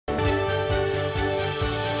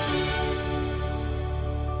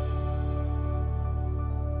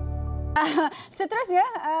Seterusnya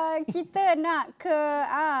kita nak ke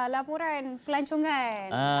laporan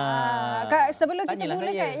pelancongan. Sebelum kita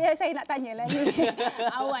mulakan, ya saya nak tanyalah ni.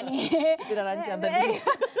 Awak ni. Kita dah rancang tadi.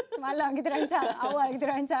 Semalam kita rancang, awal kita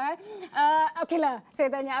rancang. Okeylah, saya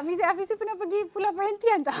tanya Hafizi pernah pergi Pulau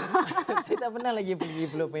Perhentian tak? Saya tak pernah lagi pergi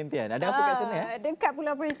Pulau Perhentian. Ada apa kat sana? Dekat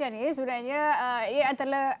Pulau Perhentian ni sebenarnya ia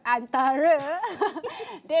antara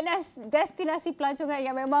destinasi pelancongan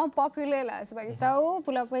yang memang popular lah. Sebab kita tahu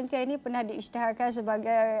Pulau Perhentian ini pernah diisytiharkan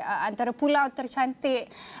sebagai antara pulau tercantik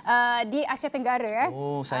di Asia Tenggara.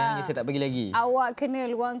 Oh, sayangnya saya tak pergi lagi. Awak kena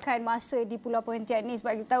luangkan masa di Pulau Perhentian ni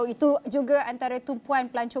sebab kita tahu itu juga antara tumpuan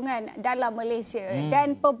pelancongan dalam Malaysia.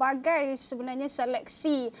 Dan pelbagai sebenarnya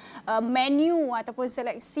seleksi menu ataupun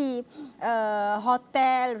seleksi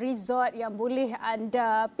hotel, resort yang boleh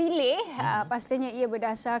anda pilih. Pastinya ia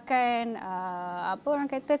berdasarkan apa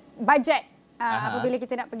orang kata bajet. Apabila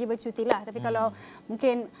kita nak pergi bercuti lah. Tapi kalau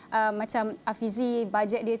mungkin macam Hafizi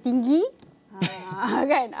bajet dia tinggi,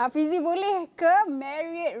 kan? Hafizi boleh ke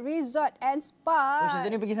Marriott Resort and Spa. Oh,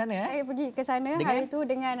 Syazani pergi sana? Saya pergi ke sana hari itu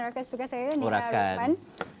dengan rakan setugas saya, Nina rakan.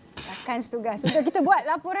 Rakan setugas. Sudah kita buat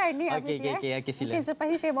laporan ni, Hafizi. Okey, sila. Mungkin selepas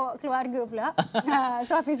ni saya bawa keluarga pula.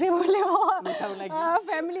 So Hafizi boleh bawa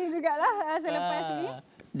family jugalah selepas ni.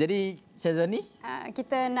 Jadi Syazwani,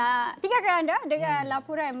 kita nak tinggalkan anda dengan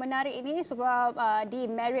laporan menarik ini sebab di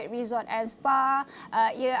Marriott Resort and Spa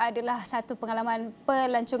ia adalah satu pengalaman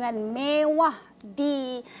pelancongan mewah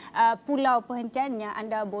di Pulau Perhentian yang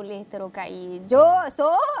anda boleh terokai. So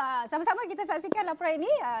sama-sama kita saksikan laporan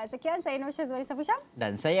ini. Sekian, saya Nur Syazwani Safusyam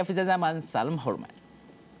dan saya Hafiz Zaman. Salam hormat.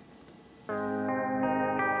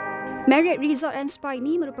 Marriott Resort and Spa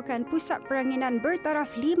ini merupakan pusat peranginan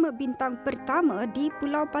bertaraf 5 bintang pertama di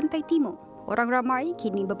Pulau Pantai Timur. Orang ramai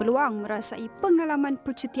kini berpeluang merasai pengalaman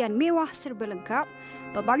percutian mewah serba lengkap,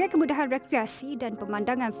 pelbagai kemudahan rekreasi dan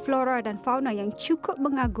pemandangan flora dan fauna yang cukup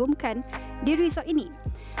mengagumkan di resort ini.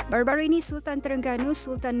 Baru-baru ini Sultan Terengganu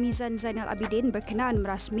Sultan Mizan Zainal Abidin berkenaan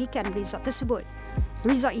merasmikan resort tersebut.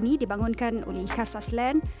 Resort ini dibangunkan oleh Ikasas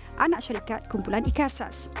Land, anak syarikat kumpulan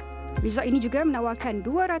Ikasas. Resort ini juga menawarkan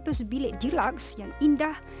 200 bilik deluxe yang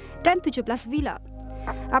indah dan 17 villa.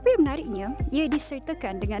 Apa yang menariknya, ia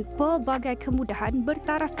disertakan dengan pelbagai kemudahan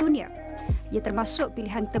bertaraf dunia. Ia termasuk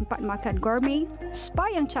pilihan tempat makan gourmet, spa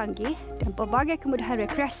yang canggih dan pelbagai kemudahan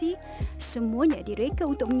rekreasi, semuanya direka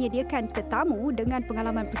untuk menyediakan tetamu dengan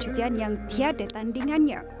pengalaman percutian yang tiada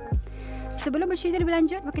tandingannya. Sebelum bercerita lebih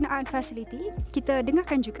lanjut berkenaan fasiliti, kita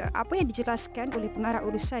dengarkan juga apa yang dijelaskan oleh pengarah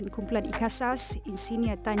urusan kumpulan Ikasas,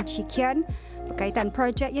 Insinyur Tan Chi Kian, berkaitan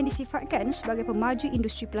projek yang disifatkan sebagai pemaju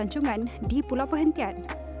industri pelancongan di Pulau Perhentian.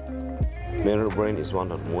 Marriott brand is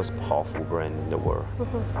one of the most powerful brand in the world,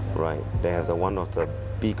 right? They have one of the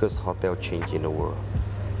biggest hotel chain in the world.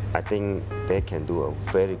 I think they can do a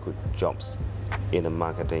very good jobs in the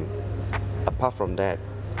marketing. Apart from that,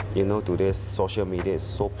 you know, today's social media is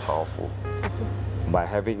so powerful. By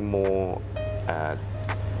having more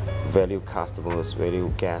value customers, value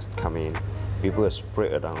guests come in, people are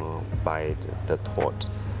spread around by the thought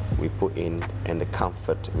we put in and the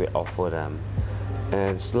comfort we offer them.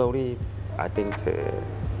 And slowly, I think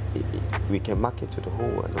we can market to the whole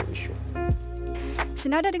world, no issue.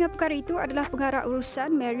 Senada dengan perkara itu adalah pengarah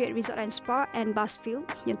urusan Marriott Resort and Spa and Busfield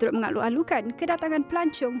yang turut mengalu-alukan kedatangan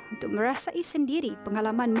pelancong untuk merasai sendiri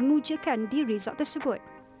pengalaman mengujakan di resort tersebut.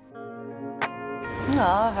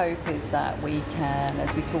 Our hope is that we can, as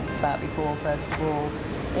we talked about before, first of all,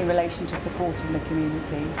 in relation to supporting the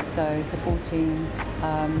community, so supporting,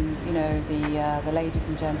 the ladies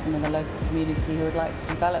and gentlemen in the local community who would like to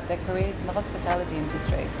develop their careers in the hospitality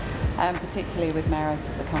industry, and particularly with Marriott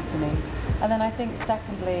as a company. And then I think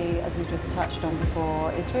secondly, as we just touched on before,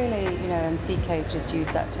 is really, and CK has just used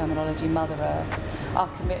that terminology, Mother Earth, our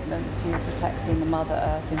commitment to protecting the Mother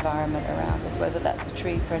Earth environment around us, whether that's the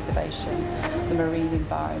tree preservation, the marine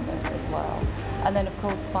environment as well. And then, of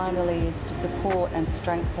course, finally is to support and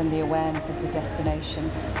strengthen the awareness of the destination.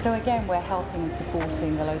 So again, we're helping and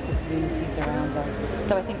supporting the local communities around us.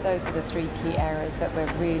 So I think those are the three key areas that we're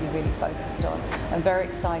really, really focused on. I'm very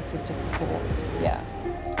excited to support. Yeah.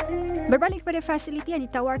 Berbalik kepada fasiliti yang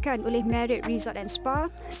ditawarkan oleh Marriott Resort and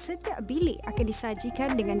Spa, setiap bilik akan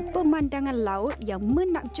disajikan dengan pemandangan laut yang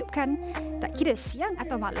menakjubkan tak kira siang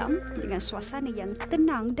atau malam dengan suasana yang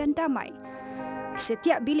tenang dan damai.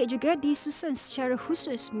 Setiap bilik juga disusun secara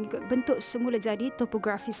khusus mengikut bentuk semula jadi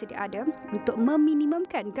topografi sedia ada untuk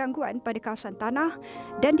meminimumkan gangguan pada kawasan tanah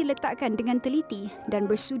dan diletakkan dengan teliti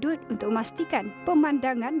dan bersudut untuk memastikan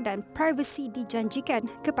pemandangan dan privasi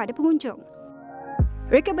dijanjikan kepada pengunjung.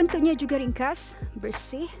 Reka bentuknya juga ringkas,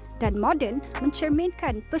 bersih dan moden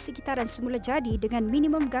mencerminkan persekitaran semula jadi dengan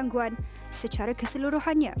minimum gangguan secara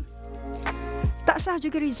keseluruhannya. Tak sah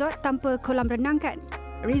juga resort tanpa kolam renang kan?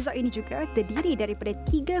 Resort ini juga terdiri daripada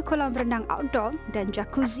 3 kolam renang outdoor dan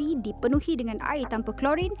jacuzzi dipenuhi dengan air tanpa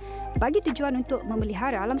klorin bagi tujuan untuk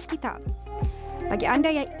memelihara alam sekitar. Bagi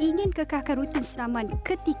anda yang ingin kekalkan rutin senaman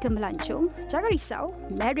ketika melancong, jangan risau,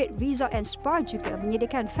 Marriott Resort and Spa juga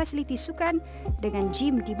menyediakan fasiliti sukan dengan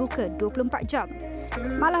gym dibuka 24 jam.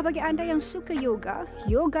 Malah bagi anda yang suka yoga,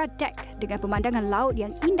 yoga deck dengan pemandangan laut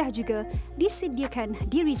yang indah juga disediakan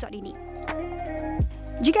di resort ini.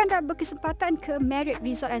 Jika anda berkesempatan ke Marriott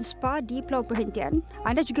Resort and Spa di Pulau Perhentian,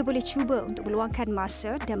 anda juga boleh cuba untuk meluangkan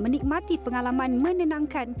masa dan menikmati pengalaman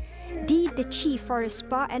menenangkan di The Chi Forest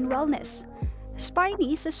Spa and Wellness. Spa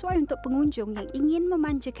ini sesuai untuk pengunjung yang ingin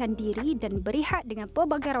memanjakan diri dan berehat dengan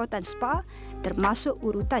pelbagai rawatan spa termasuk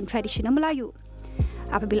urutan tradisional Melayu.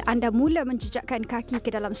 Apabila anda mula menjejakkan kaki ke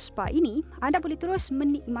dalam spa ini, anda boleh terus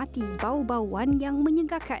menikmati bau-bauan yang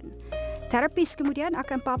menyegarkan. Terapis kemudian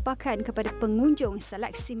akan paparkan kepada pengunjung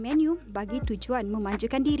seleksi menu bagi tujuan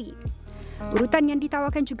memanjakan diri. Urutan yang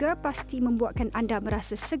ditawarkan juga pasti membuatkan anda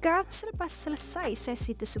merasa segar selepas selesai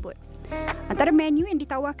sesi tersebut. Antara menu yang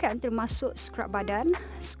ditawarkan termasuk skrub badan,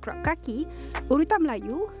 skrub kaki, urutan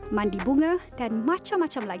Melayu, mandi bunga dan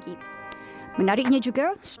macam-macam lagi. Menariknya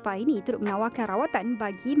juga, spa ini turut menawarkan rawatan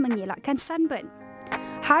bagi mengelakkan sunburn.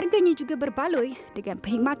 Harganya juga berbaloi dengan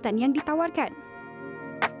perkhidmatan yang ditawarkan.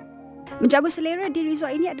 Menjamu selera di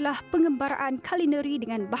resort ini adalah pengembaraan kulineri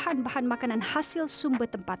dengan bahan-bahan makanan hasil sumber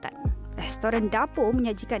tempatan. Restoran dapur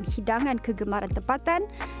menyajikan hidangan kegemaran tempatan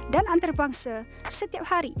dan antarabangsa setiap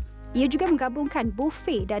hari. Ia juga menggabungkan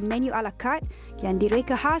buffet dan menu à la carte yang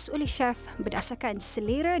direka khas oleh chef berdasarkan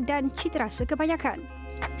selera dan citarasa kebanyakan.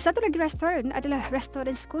 Satu lagi restoran adalah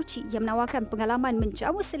restoran Skoci yang menawarkan pengalaman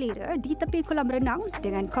menjamu selera di tepi kolam renang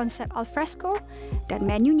dengan konsep alfresco dan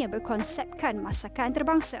menunya berkonsepkan masakan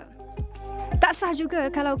antarabangsa. Tak sah juga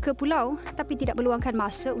kalau ke pulau tapi tidak meluangkan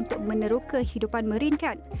masa untuk meneroka kehidupan marin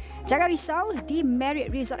kan? Jangan risau, di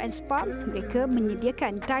Marriott Resort and Spa mereka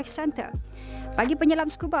menyediakan dive center. Bagi penyelam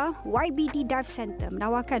scuba, YBD Dive Center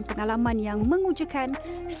menawarkan pengalaman yang mengujakan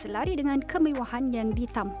selari dengan kemewahan yang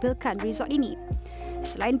ditampilkan resort ini.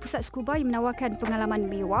 Selain pusat scuba yang menawarkan pengalaman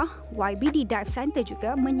mewah, YBD Dive Center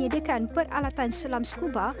juga menyediakan peralatan selam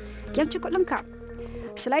scuba yang cukup lengkap.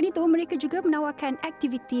 Selain itu, mereka juga menawarkan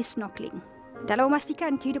aktiviti snorkeling. Dalam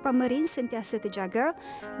memastikan kehidupan marin sentiasa terjaga,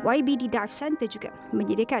 YBD Dive Center juga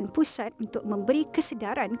menyediakan pusat untuk memberi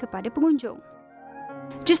kesedaran kepada pengunjung.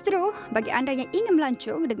 Justru, bagi anda yang ingin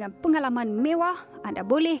melancong dengan pengalaman mewah, anda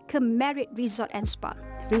boleh ke Marriott Resort and Spa.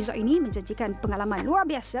 Resort ini menjanjikan pengalaman luar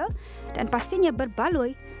biasa dan pastinya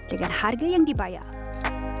berbaloi dengan harga yang dibayar.